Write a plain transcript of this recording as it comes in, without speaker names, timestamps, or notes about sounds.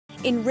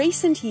In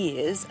recent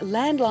years,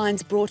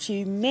 Landline's brought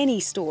you many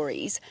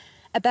stories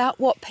about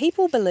what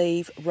people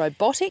believe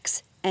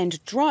robotics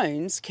and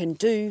drones can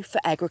do for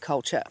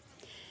agriculture.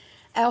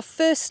 Our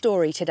first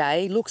story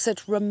today looks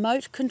at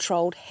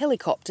remote-controlled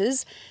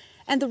helicopters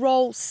and the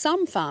role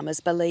some farmers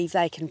believe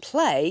they can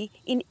play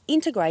in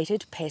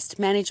integrated pest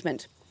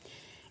management.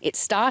 It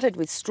started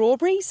with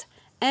strawberries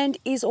and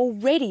is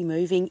already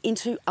moving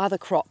into other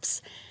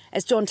crops,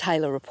 as John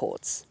Taylor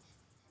reports.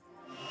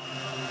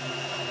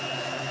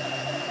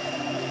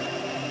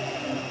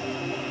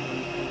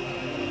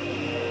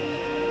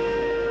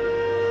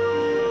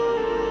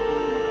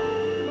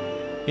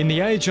 In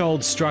the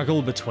age-old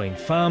struggle between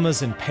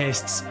farmers and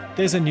pests,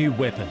 there's a new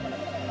weapon.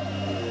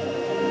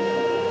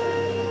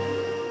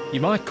 You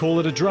might call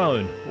it a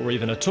drone or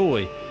even a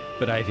toy,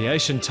 but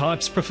aviation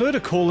types prefer to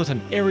call it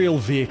an aerial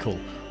vehicle,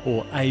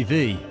 or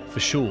AV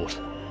for short.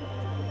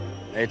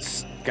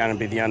 It's going to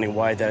be the only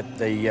way that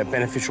the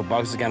beneficial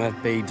bugs are going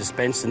to be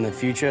dispensed in the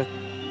future.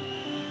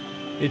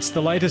 It's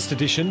the latest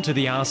addition to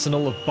the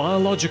arsenal of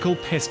biological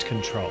pest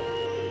control,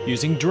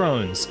 using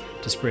drones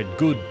to spread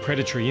good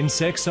predatory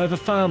insects over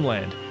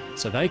farmland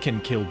so they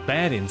can kill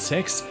bad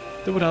insects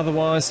that would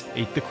otherwise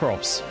eat the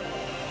crops.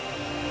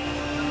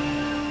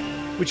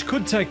 Which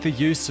could take the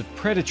use of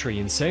predatory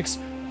insects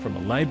from a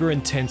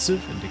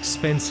labour-intensive and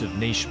expensive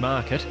niche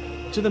market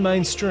to the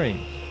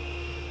mainstream.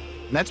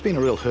 And that's been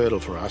a real hurdle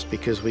for us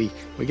because we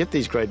get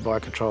these great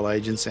biocontrol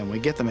agents and we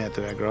get them out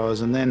to our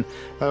growers, and then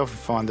they often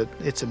find that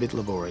it's a bit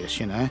laborious,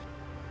 you know.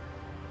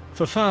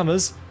 For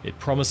farmers, it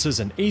promises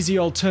an easy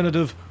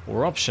alternative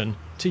or option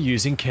to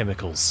using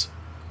chemicals.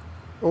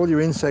 All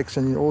your insects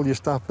and all your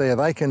stuff there,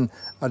 they can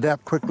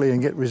adapt quickly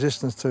and get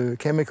resistance to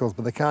chemicals,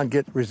 but they can't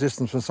get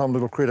resistance from some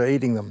little critter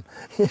eating them,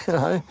 you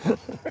know.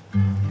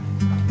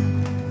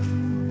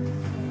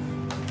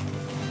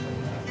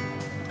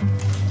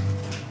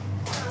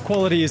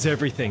 Quality is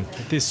everything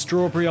at this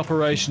strawberry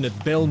operation at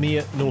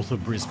Belmere, north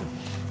of Brisbane.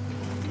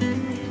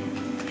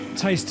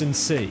 Taste and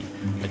See,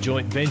 a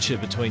joint venture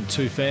between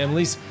two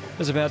families,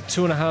 has about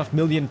 2.5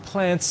 million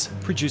plants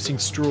producing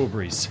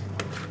strawberries.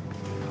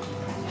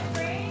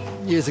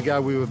 Years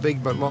ago we were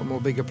big, but a lot more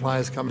bigger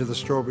players come to the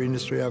strawberry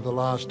industry over the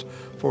last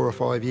 4 or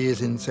 5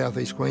 years in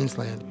southeast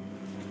Queensland.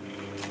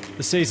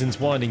 The season's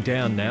winding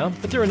down now,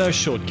 but there are no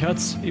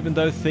shortcuts, even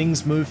though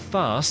things move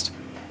fast.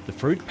 The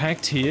fruit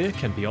packed here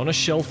can be on a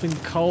shelf in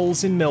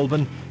Coles in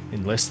Melbourne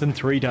in less than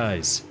 3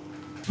 days.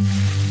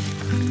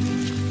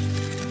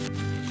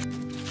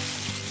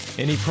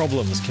 Any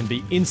problems can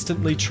be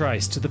instantly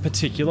traced to the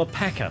particular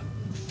packer,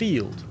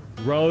 field,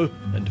 row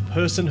and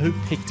person who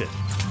picked it.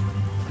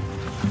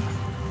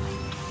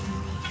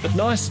 But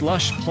nice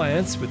lush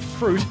plants with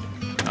fruit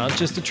aren't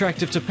just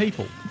attractive to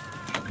people.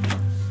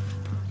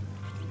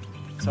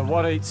 So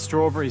what eats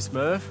strawberries,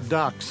 Murph?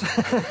 Ducks,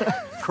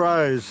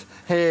 crows,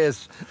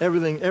 hares,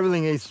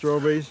 everything eats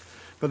strawberries.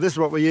 But this is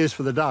what we use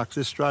for the ducks,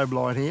 this strobe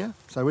light here.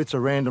 So it's a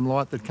random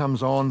light that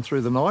comes on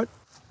through the night.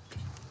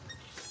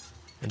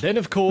 And then,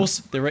 of course,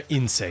 there are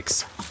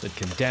insects that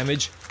can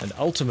damage and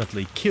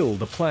ultimately kill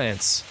the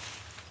plants.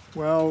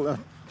 Well,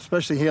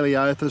 especially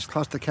Heliothis,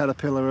 cluster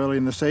caterpillar early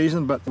in the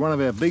season, but one of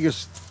our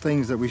biggest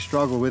things that we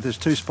struggle with is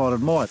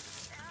two-spotted mite.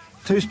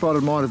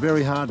 Two-spotted mite are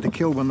very hard to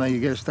kill when they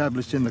get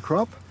established in the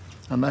crop,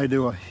 and they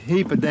do a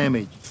heap of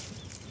damage.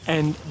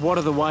 And what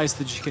are the ways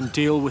that you can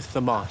deal with the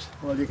mite?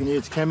 Well, you can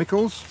use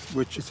chemicals,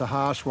 which is a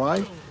harsh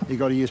way. You've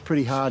got to use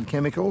pretty hard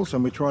chemicals,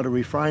 and we try to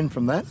refrain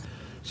from that.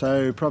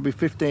 So probably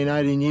 15,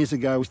 18 years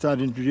ago, we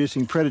started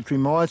introducing predatory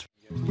mites.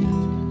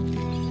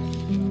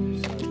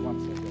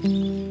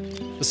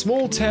 The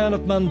small town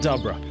of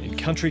Mundubra in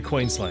country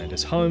Queensland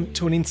is home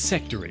to an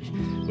insectary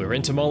where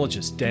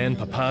entomologist Dan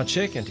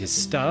Papacek and his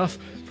staff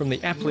from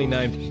the aptly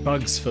named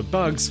Bugs for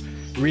Bugs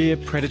rear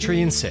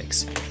predatory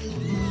insects.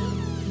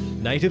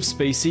 Native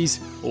species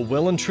or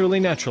well and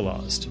truly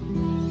naturalised.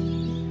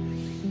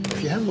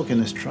 If you have a look in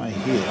this tray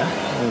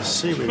here, you'll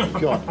see what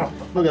we've got.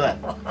 Look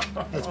at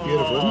that. That's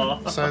beautiful,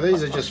 isn't it? So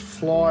these are just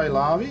fly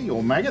larvae,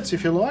 or maggots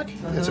if you like.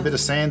 There's a bit of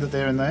sand that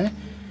they're in there.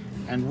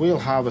 And we'll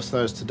harvest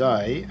those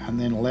today and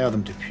then allow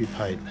them to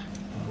pupate.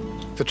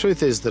 The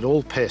truth is that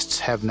all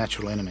pests have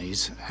natural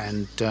enemies,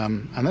 and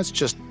that's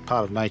just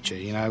part of nature.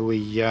 You know,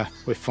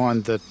 we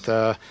find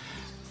that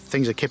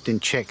things are kept in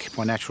check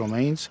by natural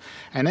means,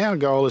 and our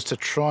goal is to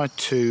try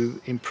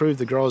to improve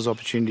the growers'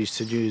 opportunities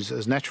to use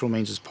as natural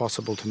means as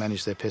possible to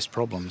manage their pest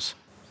problems.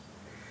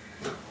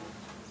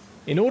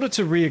 In order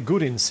to rear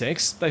good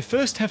insects, they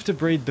first have to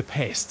breed the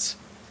pests,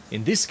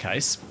 in this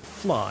case,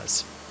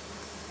 flies.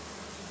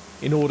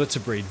 In order to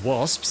breed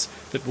wasps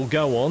that will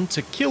go on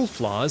to kill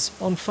flies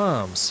on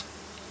farms.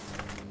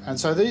 And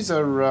so these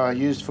are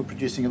used for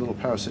producing a little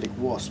parasitic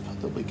wasp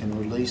that we can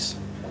release.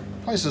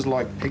 Places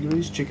like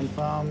piggeries, chicken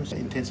farms,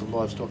 intensive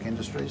livestock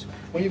industries,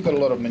 where you've got a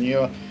lot of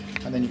manure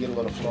and then you get a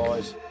lot of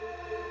flies.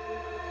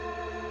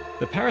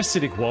 The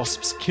parasitic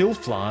wasps kill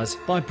flies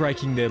by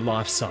breaking their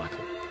life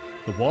cycle.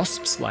 The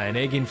wasps lay an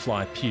egg in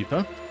fly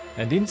pupa,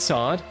 and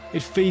inside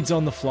it feeds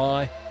on the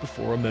fly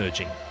before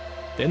emerging.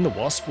 Then the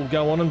wasp will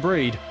go on and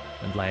breed,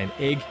 and lay an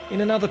egg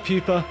in another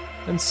pupa,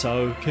 and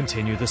so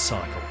continue the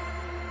cycle.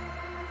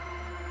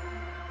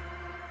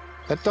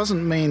 That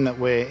doesn't mean that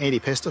we're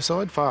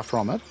anti-pesticide, far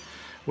from it.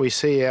 We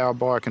see our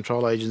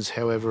biocontrol agents,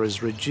 however,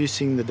 as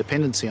reducing the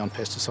dependency on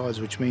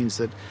pesticides, which means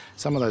that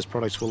some of those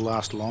products will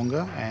last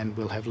longer and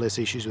we'll have less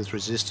issues with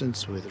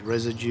resistance, with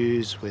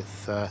residues,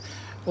 with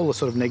all the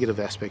sort of negative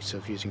aspects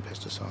of using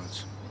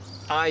pesticides.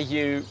 Are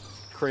you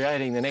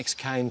creating the next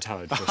cane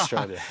toad for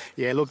Australia?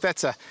 Yeah, look,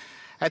 that's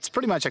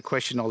pretty much a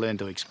question I'll learn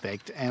to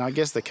expect, and I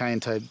guess the cane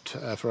toad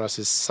for us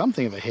is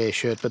something of a hair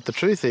shirt, but the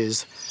truth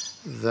is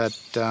that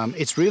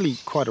it's really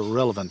quite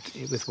irrelevant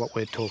with what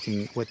we're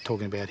talking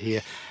about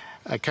here.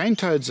 Cane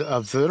toads are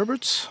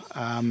vertebrates.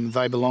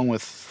 They belong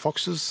with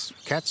foxes,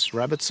 cats,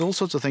 rabbits, all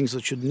sorts of things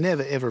that should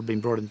never ever have been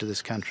brought into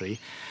this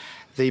country.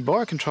 The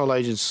biocontrol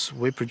agents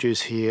we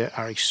produce here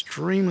are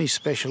extremely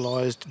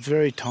specialised,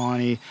 very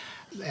tiny,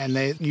 and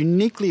they're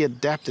uniquely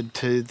adapted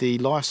to the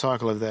life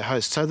cycle of their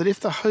host, so that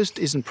if the host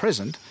isn't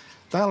present,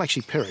 they'll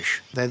actually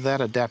perish. They're that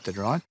adapted,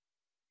 right?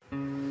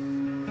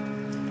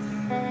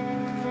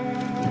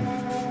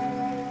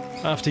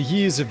 After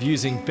years of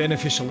using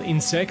beneficial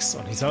insects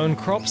on his own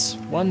crops,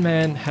 one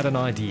man had an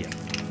idea.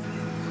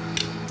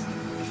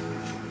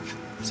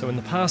 So in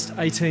the past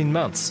 18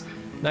 months,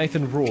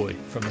 Nathan Roy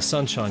from the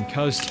Sunshine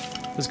Coast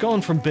has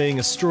gone from being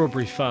a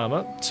strawberry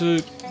farmer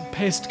to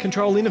pest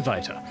control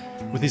innovator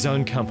with his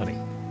own company,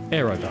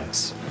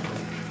 Aerobugs.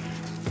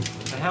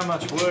 And how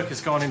much work has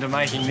gone into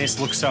making this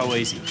look so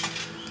easy?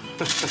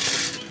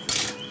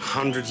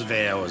 Hundreds of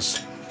hours.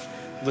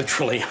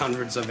 Literally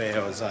hundreds of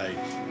hours, eh?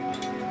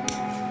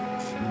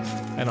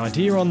 An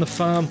idea on the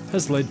farm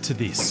has led to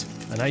this,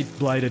 an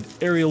 8-bladed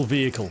aerial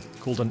vehicle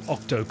called an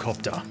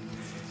octocopter.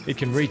 It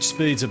can reach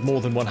speeds of more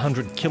than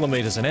 100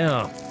 kilometres an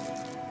hour.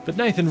 But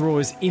Nathan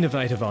Roy's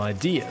innovative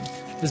idea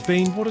has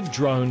been what a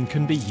drone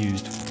can be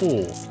used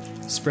for,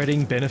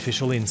 spreading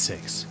beneficial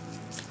insects.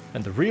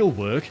 And the real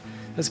work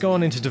has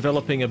gone into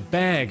developing a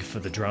bag for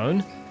the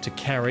drone to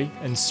carry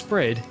and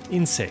spread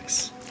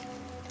insects.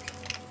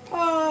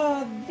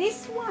 Oh,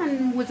 this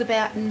one was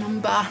about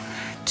number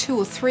 2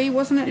 or 3,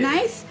 wasn't it,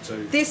 Nath?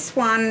 2. This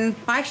one,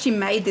 I actually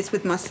made this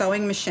with my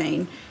sewing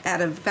machine out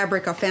of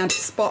fabric I found at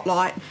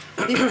Spotlight.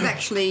 This is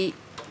actually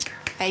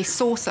a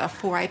saucer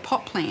for a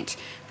pot plant,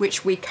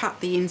 which we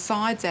cut the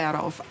insides out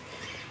of.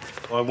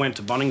 I went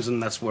to Bunnings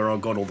and that's where I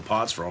got all the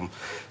parts from.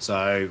 So,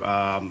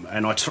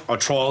 and I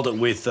trialled it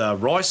with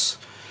rice,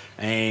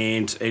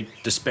 and it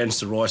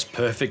dispensed the rice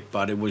perfect,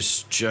 but it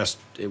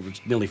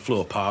nearly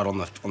flew apart on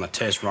the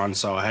test run,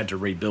 so I had to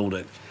rebuild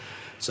it.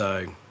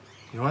 So,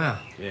 Wow.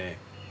 yeah.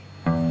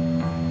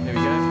 There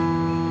we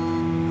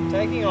go.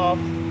 Taking off.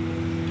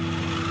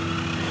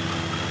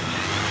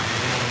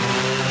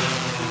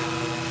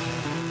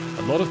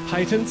 A lot of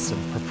patents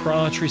and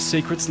proprietary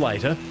secrets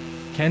later,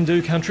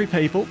 can-do country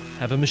people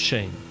have a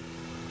machine,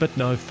 but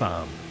no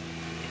farm.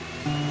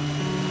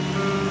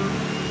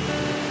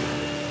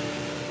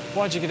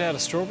 Why'd you get out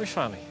of strawberry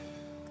farming?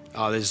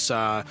 There's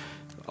a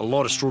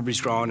lot of strawberries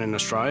grown in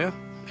Australia,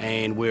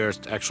 and we're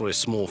actually a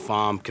small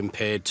farm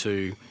compared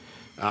to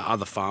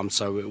other farms,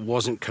 so it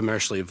wasn't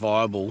commercially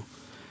viable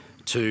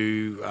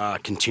to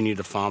continue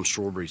to farm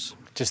strawberries.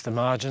 Just the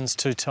margins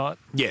too tight?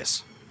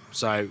 Yes,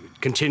 so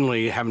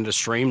continually having to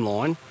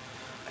streamline,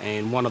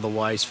 and one of the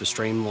ways for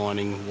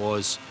streamlining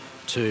was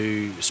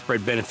to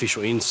spread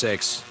beneficial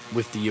insects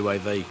with the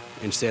UAV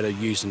instead of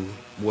using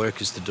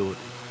workers to do it.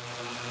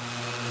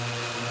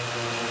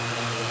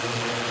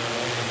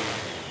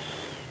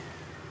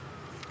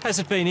 Has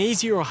it been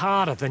easier or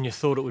harder than you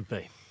thought it would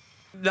be?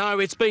 No,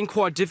 it's been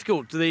quite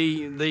difficult.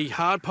 The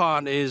hard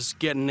part is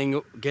getting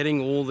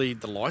all the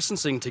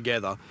licensing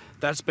together.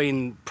 That's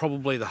been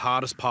probably the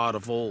hardest part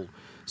of all.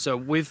 So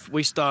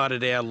we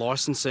started our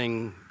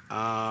licensing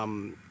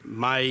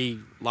May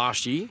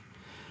last year,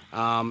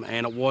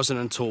 and it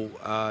wasn't until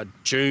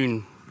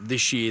June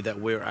this year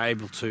that we were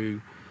able to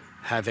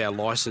have our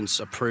licence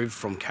approved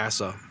from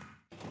CASA.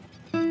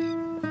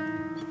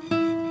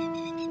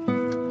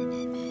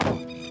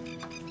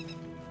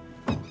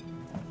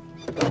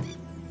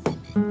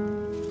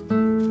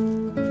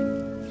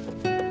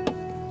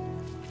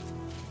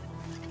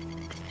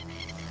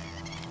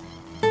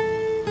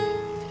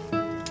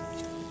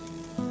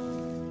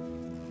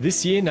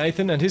 This year,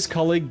 Nathan and his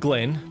colleague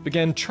Glenn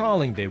began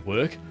trialling their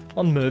work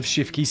on Merv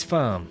Shifke's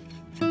farm.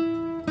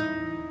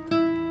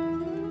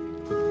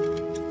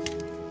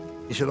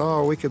 He said,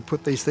 oh, we could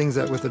put these things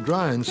out with the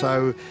drone.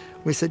 So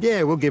we said,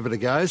 yeah, we'll give it a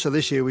go. So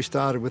this year we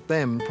started with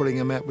them, putting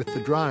them out with the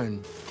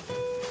drone.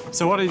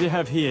 So what did you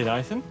have here,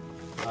 Nathan?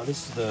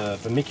 This is the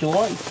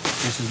vermiculite.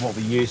 This is what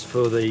we use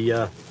for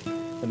the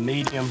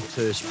medium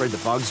to spread the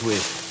bugs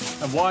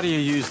with. And why do you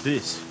use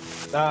this?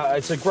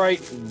 It's a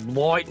great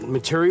light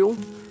material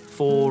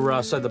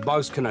for so the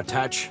bugs can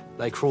attach.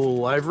 They crawl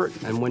all over it,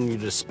 and when you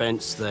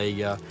dispense,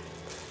 they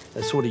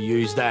sort of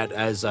use that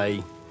as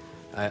a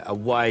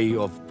way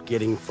of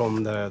getting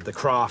from the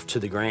craft to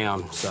the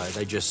ground. So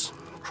they just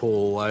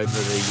crawl over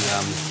the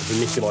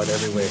vermiculite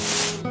everywhere.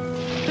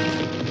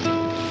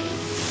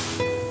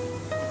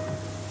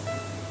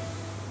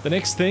 The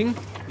next thing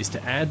is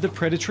to add the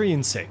predatory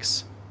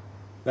insects.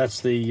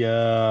 That's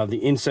the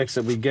insects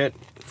that we get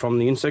from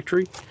the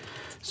insectary.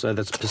 So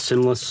that's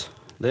Persimmilus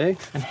there.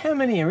 And how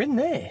many are in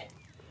there?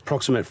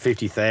 Approximate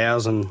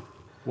 50,000.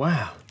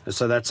 Wow.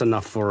 So that's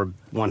enough for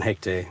 1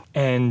 hectare.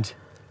 And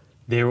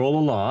they're all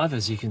alive,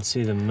 as you can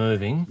see them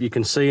moving. You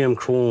can see them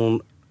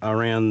crawling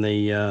around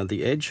the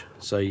edge,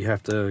 so you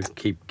have to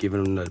keep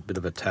giving them a bit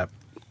of a tap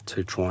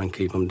to try and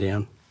keep them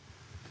down.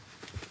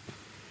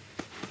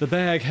 The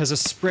bag has a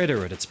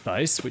spreader at its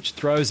base which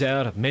throws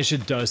out a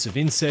measured dose of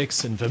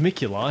insects and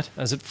vermiculite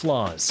as it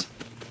flies.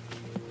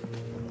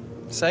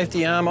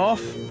 Safety arm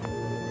off.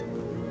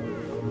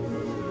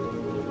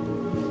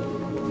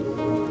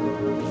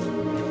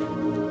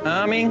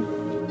 Arming.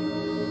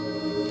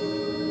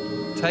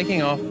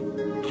 Taking off.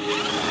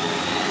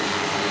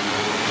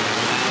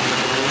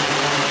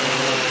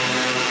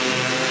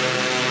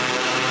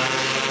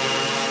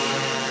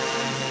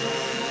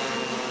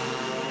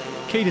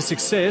 Key to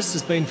success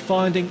has been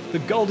finding the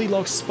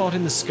Goldilocks spot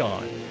in the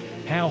sky,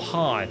 how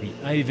high the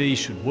AV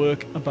should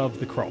work above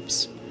the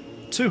crops.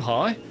 Too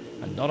high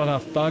and not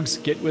enough bugs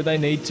get where they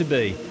need to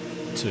be.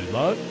 Too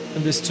low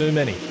and there's too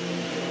many.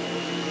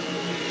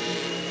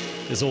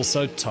 There's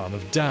also time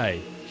of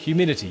day,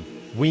 humidity,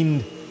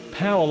 wind,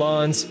 power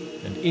lines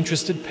and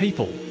interested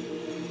people.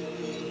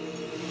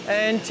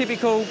 And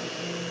typical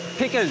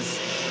pickers.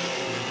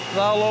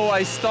 They'll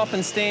always stop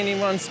and stand in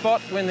one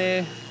spot when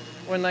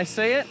they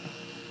see it.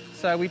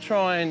 So we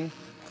try and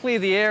clear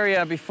the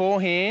area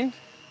beforehand,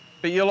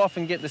 but you'll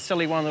often get the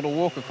silly one that'll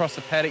walk across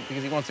the paddock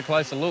because he wants a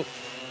closer look.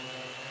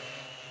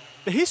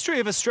 The history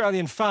of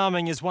Australian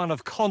farming is one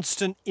of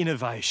constant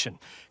innovation,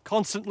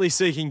 constantly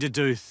seeking to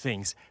do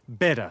things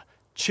better,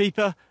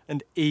 cheaper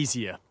and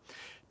easier.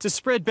 To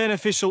spread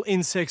beneficial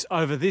insects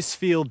over this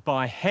field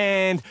by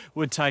hand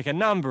would take a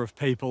number of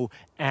people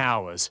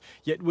hours,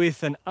 yet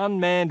with an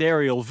unmanned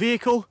aerial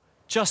vehicle,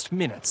 just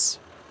minutes.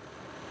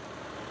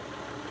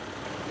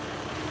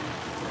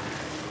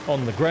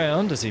 On the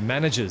ground, as he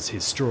manages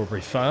his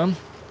strawberry farm,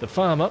 the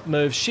farmer,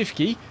 Merv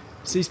Shifke,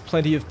 sees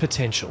plenty of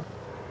potential.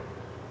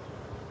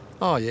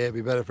 Oh yeah, it'd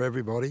be better for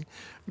everybody.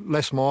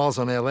 Less miles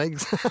on our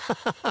legs.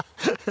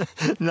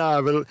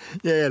 No, but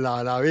yeah,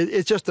 no.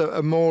 It's just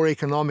a more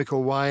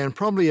economical way and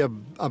probably a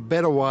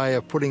better way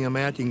of putting them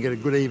out. You can get a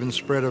good even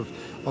spread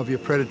of your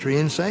predatory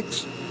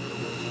insects.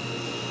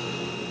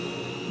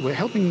 We're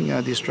helping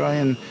the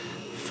Australian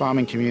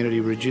farming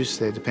community reduce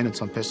their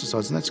dependence on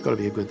pesticides, and that's got to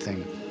be a good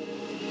thing.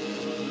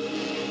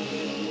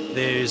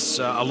 There's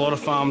a lot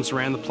of farms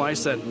around the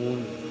place that will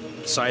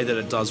say that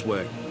it does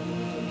work.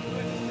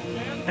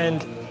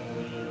 And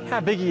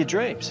how big are your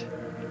dreams?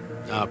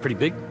 Pretty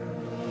big.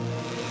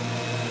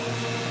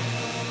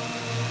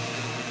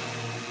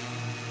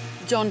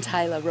 John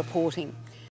Taylor reporting.